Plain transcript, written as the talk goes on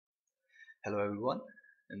Hello everyone.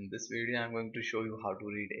 In this video I'm going to show you how to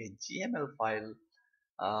read a GML file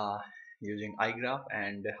uh, using iGraph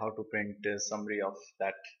and how to print a summary of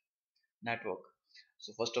that network.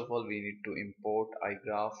 So first of all we need to import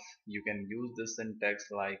iGraph. You can use this syntax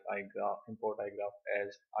like iGraph, import iGraph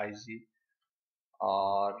as IG,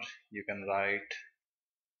 or you can write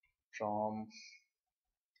from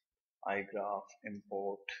iGraph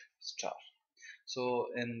import star. So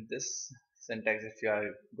in this syntax, if you are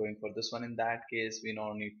going for this one, in that case we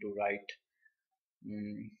now need to write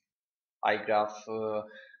mm, iGraph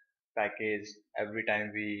package every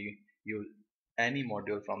time we use any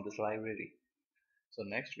module from this library. So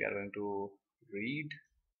next we are going to read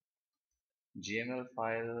GML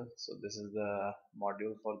file. So this is the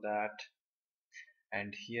module for that,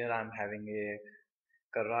 and here I'm having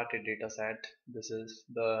a karate data set. This is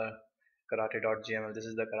the karate.gml. This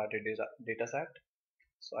is the karate data set.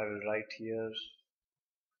 So I will write here,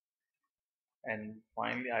 and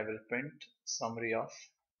finally I will print summary of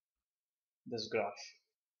this graph.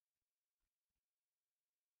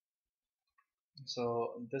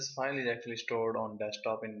 So this file is actually stored on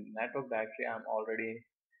desktop in network directory. I'm already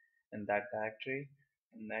in that directory.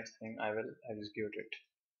 Next thing I will execute it.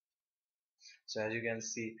 So as you can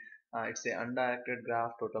see, it's a undirected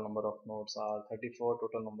graph. Total number of nodes are 34,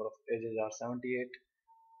 total number of edges are 78,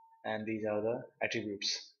 and these are the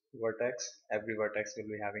attributes. Vertex, every vertex will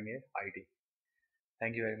be having a ID.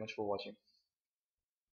 Thank you very much for watching.